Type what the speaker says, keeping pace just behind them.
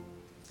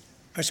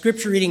Our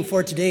scripture reading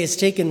for today is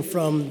taken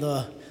from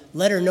the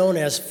letter known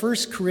as 1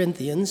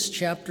 Corinthians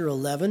chapter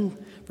 11,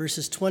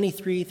 verses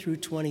 23 through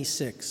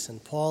 26.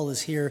 And Paul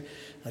is here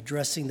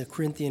addressing the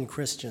Corinthian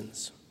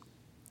Christians.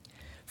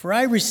 For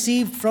I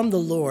received from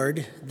the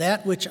Lord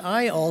that which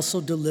I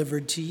also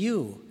delivered to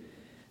you,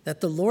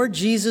 that the Lord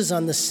Jesus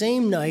on the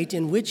same night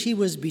in which he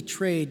was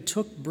betrayed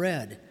took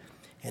bread,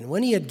 and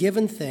when he had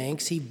given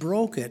thanks, he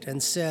broke it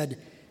and said,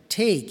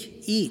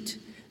 "Take, eat.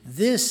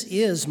 This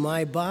is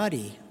my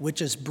body,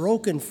 which is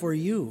broken for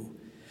you.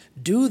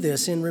 Do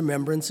this in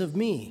remembrance of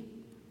me."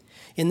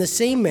 In the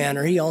same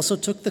manner, he also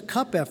took the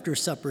cup after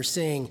supper,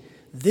 saying,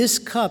 "This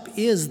cup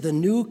is the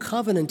new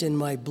covenant in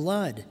my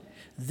blood.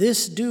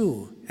 This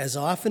do, as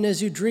often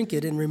as you drink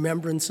it, in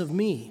remembrance of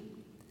me.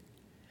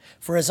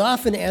 For as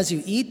often as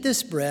you eat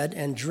this bread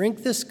and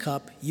drink this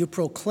cup, you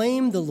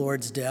proclaim the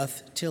Lord's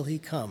death till he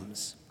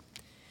comes."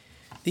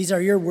 These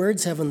are your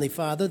words, Heavenly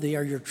Father. They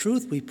are your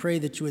truth. We pray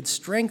that you would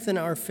strengthen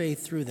our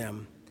faith through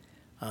them.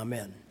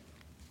 Amen.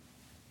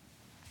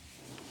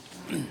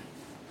 A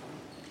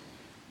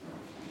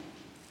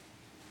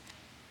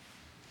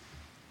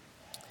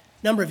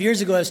number of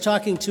years ago, I was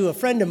talking to a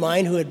friend of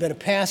mine who had been a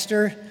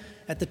pastor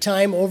at the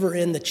time over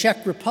in the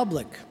Czech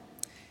Republic.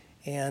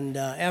 And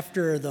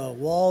after the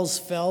walls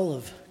fell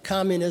of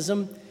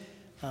communism,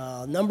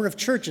 a number of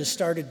churches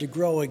started to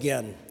grow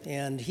again.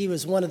 And he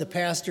was one of the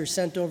pastors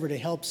sent over to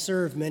help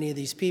serve many of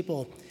these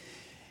people.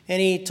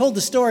 And he told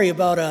the story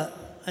about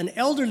an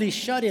elderly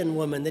shut-in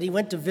woman that he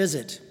went to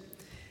visit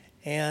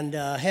and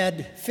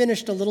had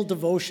finished a little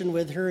devotion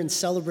with her and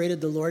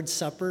celebrated the Lord's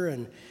Supper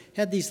and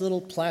had these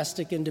little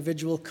plastic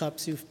individual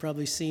cups you've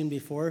probably seen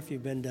before if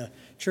you've been to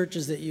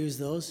churches that use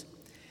those.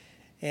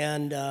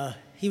 And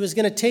he was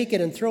going to take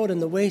it and throw it in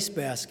the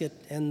wastebasket,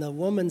 and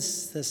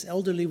this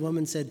elderly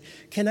woman said,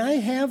 "Can I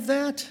have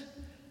that?"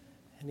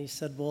 And he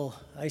said, "Well,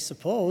 I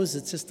suppose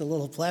it's just a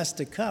little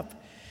plastic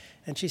cup."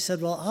 And she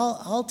said, "Well,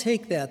 I'll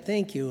take that,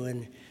 thank you."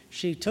 And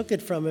she took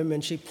it from him,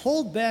 and she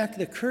pulled back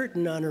the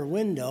curtain on her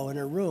window in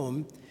her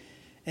room,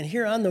 and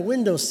here on the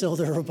windowsill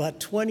there were about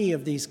 20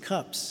 of these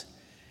cups.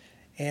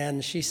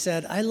 And she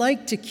said, "I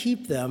like to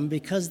keep them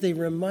because they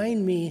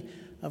remind me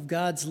of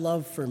God's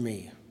love for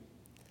me."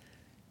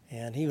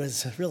 And he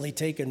was really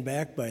taken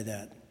back by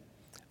that.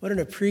 What an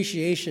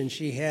appreciation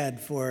she had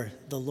for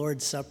the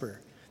Lord's Supper,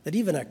 that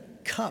even a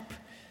cup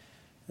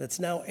that's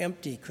now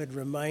empty could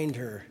remind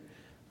her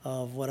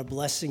of what a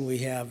blessing we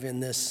have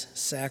in this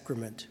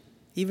sacrament,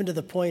 even to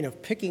the point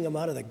of picking them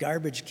out of the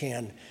garbage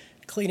can,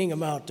 cleaning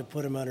them out to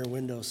put them on her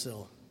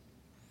windowsill.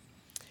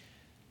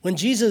 When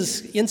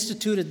Jesus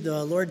instituted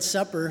the Lord's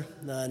Supper,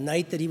 the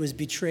night that he was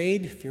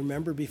betrayed, if you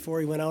remember before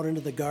he went out into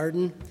the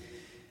garden,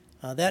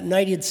 that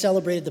night he had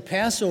celebrated the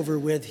Passover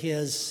with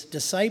his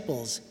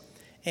disciples.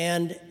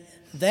 And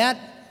that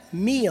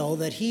meal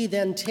that he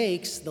then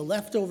takes the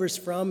leftovers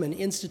from and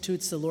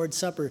institutes the Lord's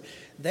Supper,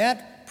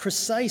 that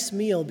precise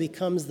meal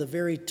becomes the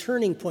very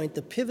turning point,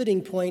 the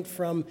pivoting point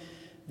from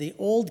the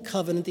Old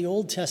Covenant, the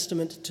Old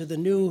Testament, to the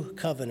New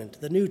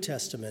Covenant, the New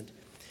Testament.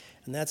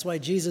 And that's why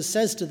Jesus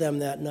says to them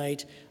that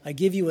night, "I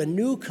give you a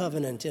new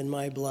covenant in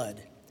my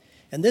blood."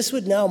 And this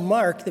would now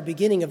mark the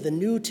beginning of the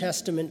New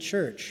Testament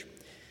church.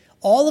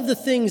 All of the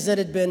things that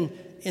had been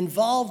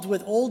involved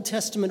with Old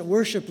Testament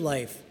worship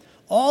life,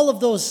 all of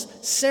those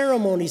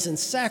ceremonies and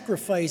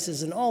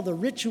sacrifices and all the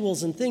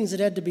rituals and things that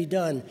had to be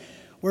done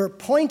were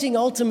pointing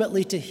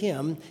ultimately to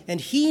him, and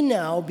he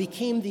now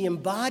became the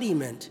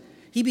embodiment.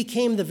 He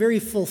became the very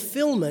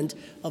fulfillment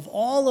of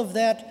all of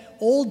that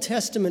Old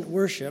Testament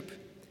worship,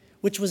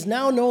 which was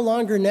now no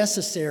longer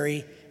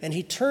necessary, and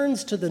he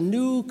turns to the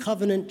new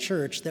covenant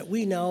church that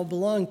we now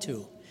belong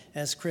to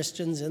as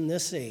Christians in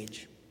this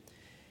age.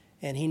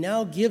 And he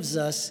now gives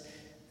us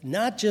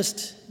not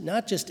just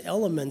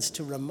elements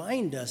to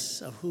remind us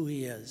of who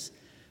he is,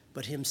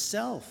 but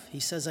himself.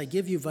 He says, "I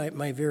give you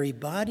my very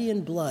body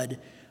and blood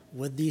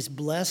with these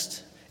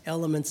blessed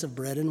elements of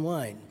bread and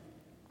wine."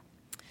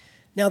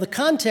 Now, the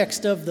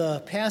context of the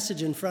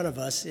passage in front of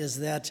us is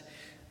that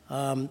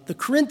the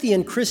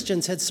Corinthian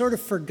Christians had sort of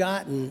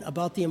forgotten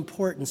about the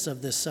importance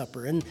of this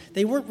supper, and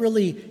they weren't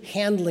really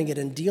handling it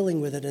and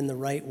dealing with it in the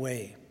right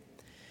way.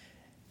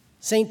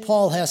 St.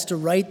 Paul has to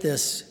write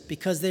this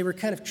because they were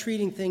kind of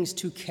treating things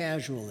too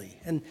casually.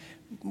 And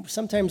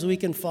sometimes we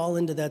can fall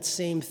into that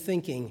same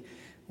thinking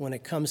when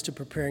it comes to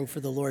preparing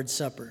for the Lord's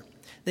Supper.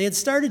 They had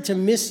started to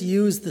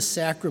misuse the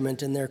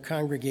sacrament in their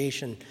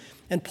congregation.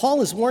 And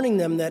Paul is warning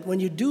them that when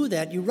you do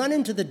that, you run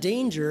into the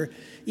danger,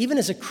 even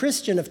as a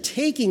Christian, of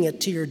taking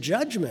it to your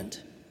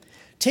judgment,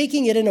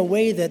 taking it in a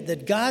way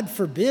that God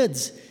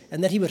forbids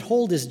and that he would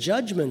hold his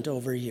judgment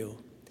over you.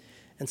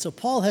 And so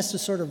Paul has to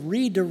sort of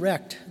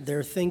redirect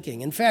their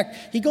thinking. In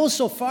fact, he goes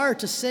so far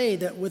to say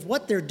that with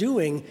what they're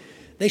doing,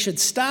 they should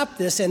stop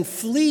this and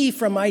flee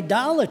from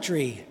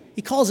idolatry.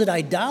 He calls it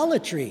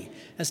idolatry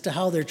as to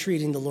how they're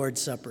treating the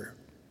Lord's Supper.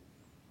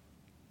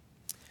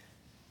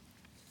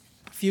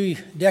 A few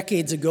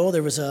decades ago,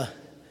 there was a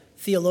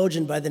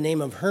theologian by the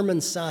name of Hermann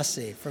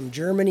Sasse from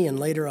Germany and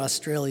later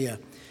Australia.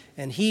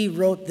 and he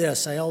wrote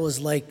this. I always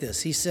like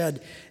this. He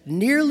said,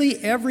 "Nearly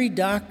every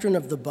doctrine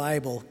of the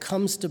Bible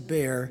comes to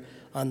bear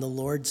on the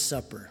Lord's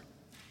Supper."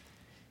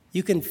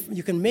 You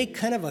can make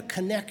kind of a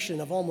connection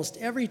of almost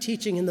every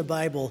teaching in the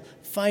Bible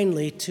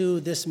finally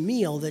to this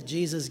meal that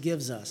Jesus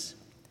gives us.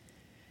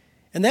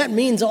 And that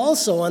means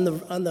also on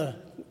the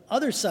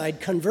other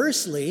side,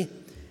 conversely,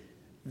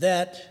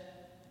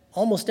 that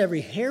almost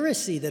every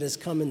heresy that has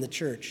come in the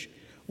church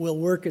will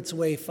work its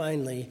way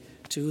finally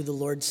to the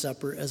Lord's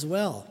Supper as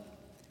well.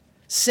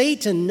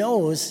 Satan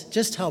knows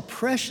just how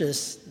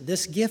precious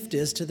this gift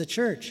is to the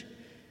church.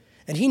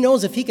 And he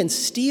knows if he can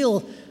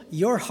steal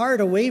your heart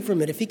away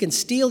from it, if he can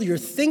steal your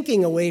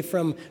thinking away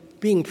from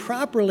being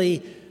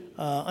properly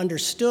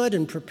understood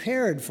and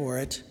prepared for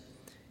it,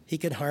 he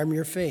can harm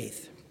your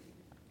faith.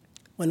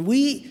 When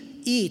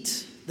we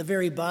eat the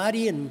very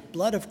body and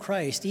blood of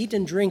Christ, eat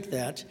and drink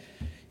that,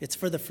 it's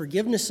for the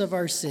forgiveness of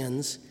our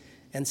sins.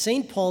 And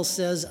St. Paul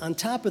says, on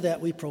top of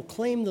that, we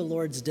proclaim the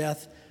Lord's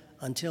death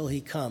until he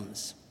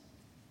comes.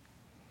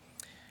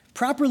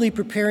 Properly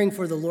preparing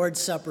for the Lord's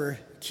Supper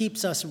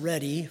keeps us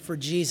ready for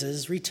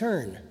Jesus'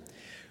 return.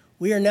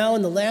 We are now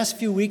in the last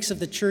few weeks of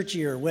the church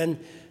year when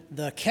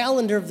the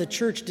calendar of the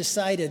church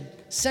decided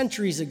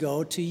centuries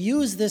ago to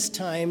use this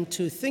time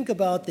to think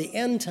about the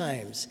end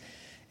times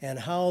and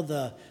how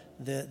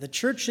the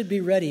church should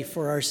be ready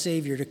for our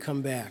Savior to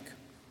come back.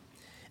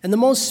 And the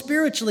most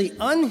spiritually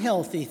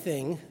unhealthy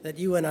thing that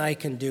you and I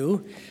can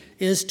do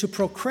is to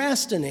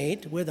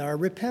procrastinate with our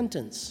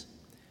repentance,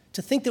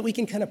 to think that we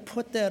can kind of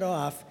put that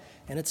off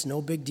and it's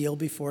no big deal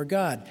before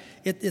God.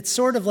 It's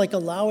sort of like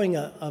allowing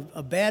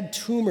a bad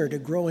tumor to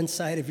grow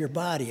inside of your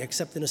body,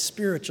 except in a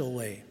spiritual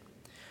way.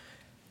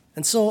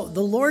 And so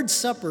the Lord's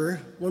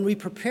Supper, when we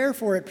prepare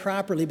for it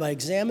properly by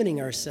examining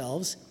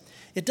ourselves,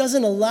 it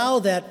doesn't allow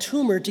that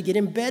tumor to get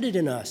embedded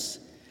in us,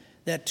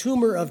 that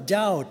tumor of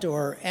doubt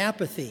or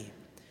apathy.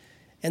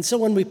 And so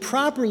when we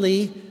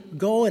properly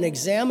go and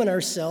examine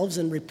ourselves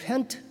and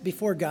repent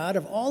before God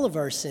of all of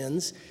our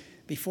sins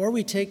before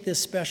we take this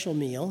special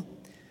meal,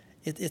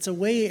 it's a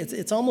way,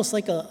 it's almost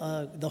like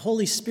the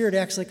Holy Spirit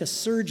acts like a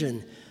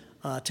surgeon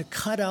to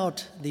cut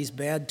out these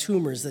bad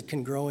tumors that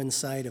can grow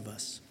inside of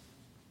us.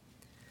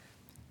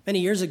 Many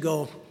years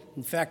ago,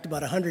 in fact,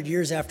 about 100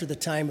 years after the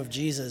time of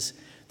Jesus,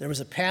 there was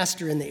a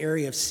pastor in the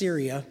area of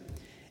Syria,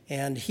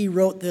 and he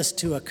wrote this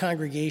to a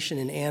congregation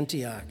in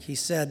Antioch. He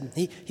said,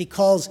 he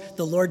calls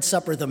the Lord's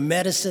Supper the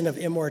medicine of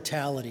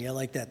immortality. I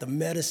like that, the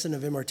medicine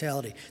of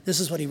immortality.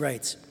 This is what he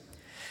writes.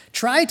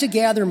 Try to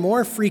gather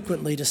more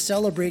frequently to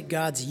celebrate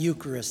God's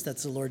Eucharist,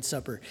 that's the Lord's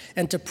Supper,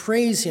 and to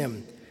praise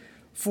him.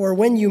 For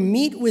when you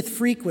meet with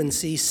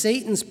frequency,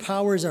 Satan's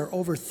powers are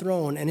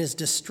overthrown and his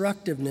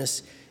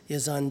destructiveness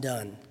is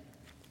undone.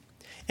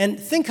 And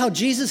think how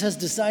Jesus has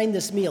designed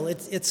this meal.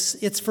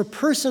 It's for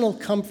personal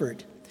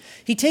comfort.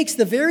 He takes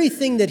the very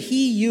thing that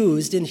he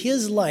used in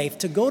his life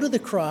to go to the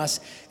cross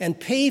and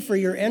pay for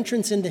your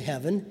entrance into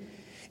heaven,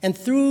 and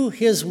through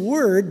his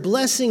word,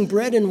 blessing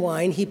bread and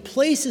wine, he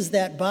places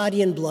that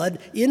body and blood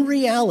in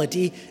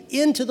reality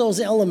into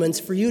those elements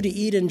for you to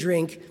eat and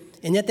drink,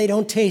 and yet they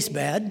don't taste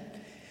bad.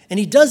 And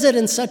he does it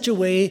in such a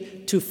way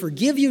to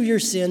forgive you your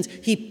sins.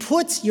 He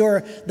puts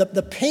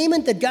the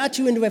payment that got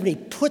you into heaven, he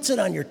puts it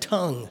on your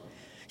tongue.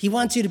 He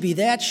wants you to be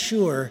that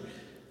sure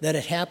that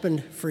it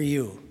happened for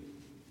you.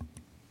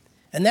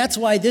 And that's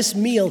why this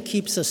meal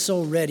keeps us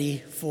so ready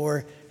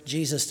for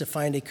Jesus to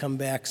finally come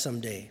back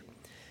someday.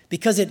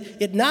 Because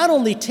it not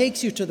only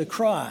takes you to the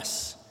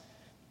cross,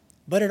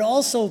 but it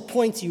also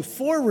points you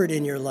forward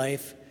in your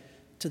life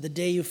to the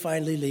day you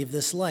finally leave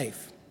this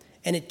life.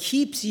 And it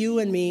keeps you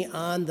and me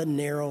on the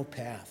narrow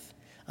path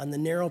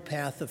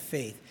of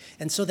faith.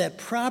 And so that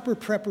proper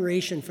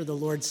preparation for the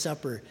Lord's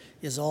Supper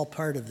is all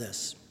part of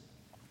this.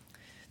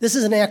 This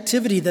is an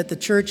activity that the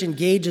church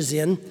engages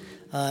in,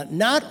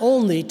 not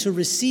only to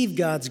receive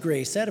God's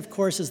grace, that of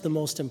course is the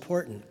most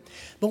important,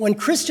 but when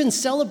Christians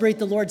celebrate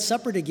the Lord's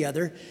Supper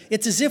together,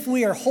 it's as if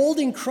we are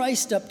holding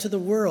Christ up to the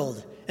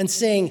world and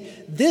saying,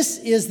 this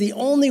is the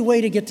only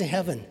way to get to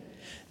heaven.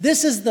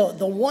 This is the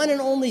one and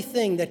only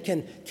thing that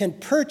can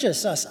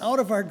purchase us out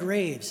of our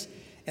graves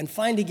and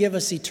finally give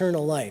us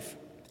eternal life.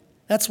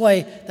 That's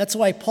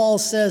why Paul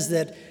says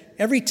that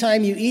every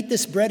time you eat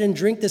this bread and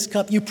drink this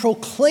cup, you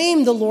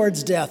proclaim the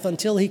Lord's death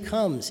until he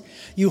comes.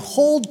 You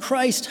hold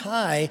Christ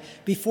high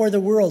before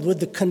the world with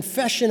the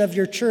confession of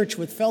your church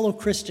with fellow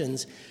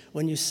Christians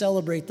when you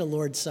celebrate the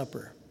Lord's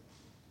Supper.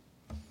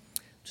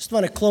 Just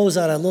want to close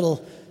on a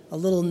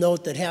little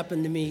note that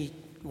happened to me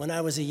when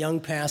I was a young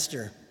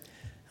pastor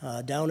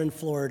down in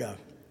Florida.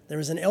 There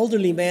was an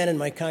elderly man in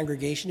my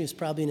congregation. He was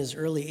probably in his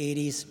early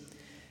 80s.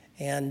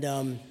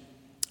 And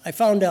I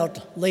found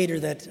out later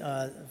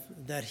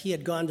that he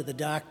had gone to the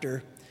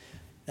doctor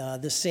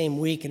this same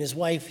week, and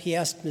he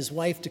asked his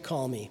wife to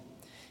call me.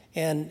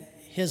 And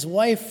his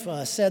wife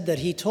said that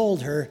he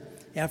told her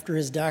after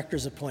his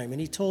doctor's appointment,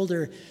 he told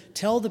her,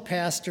 tell the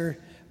pastor,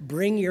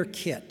 bring your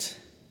kit.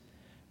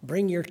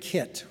 Bring your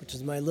kit, which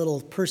is my little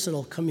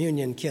personal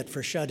communion kit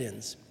for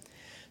shut-ins.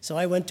 So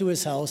I went to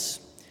his house,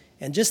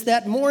 and just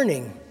that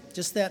morning,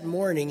 just that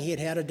morning, he had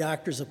had a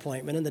doctor's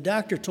appointment, and the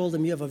doctor told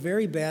him, "You have a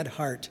very bad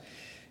heart,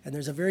 and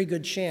there's a very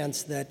good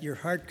chance that your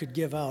heart could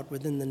give out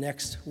within the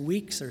next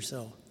weeks or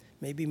so,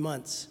 maybe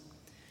months."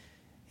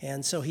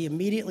 And so he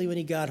immediately, when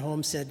he got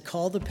home, said,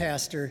 "Call the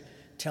pastor,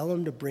 tell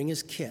him to bring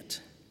his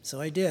kit."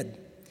 So I did.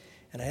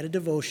 And I had a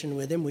devotion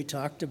with him. We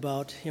talked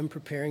about him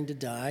preparing to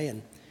die,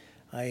 and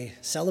I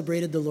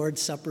celebrated the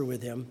Lord's Supper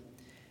with him.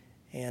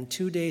 And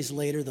 2 days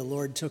later, the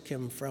Lord took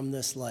him from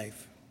this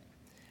life.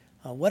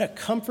 What a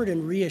comfort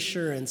and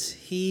reassurance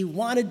he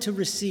wanted to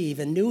receive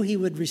and knew he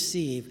would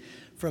receive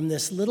from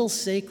this little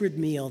sacred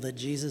meal that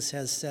Jesus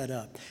has set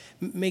up.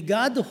 May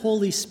God the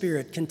Holy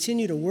Spirit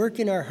continue to work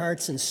in our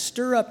hearts and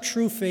stir up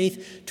true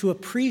faith to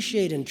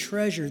appreciate and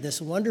treasure this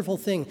wonderful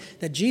thing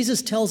that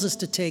Jesus tells us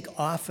to take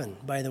often,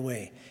 by the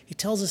way. He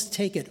tells us to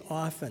take it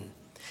often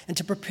and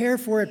to prepare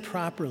for it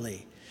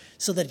properly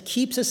so that it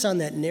keeps us on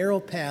that narrow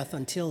path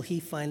until he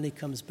finally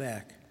comes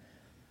back.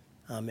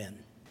 Amen.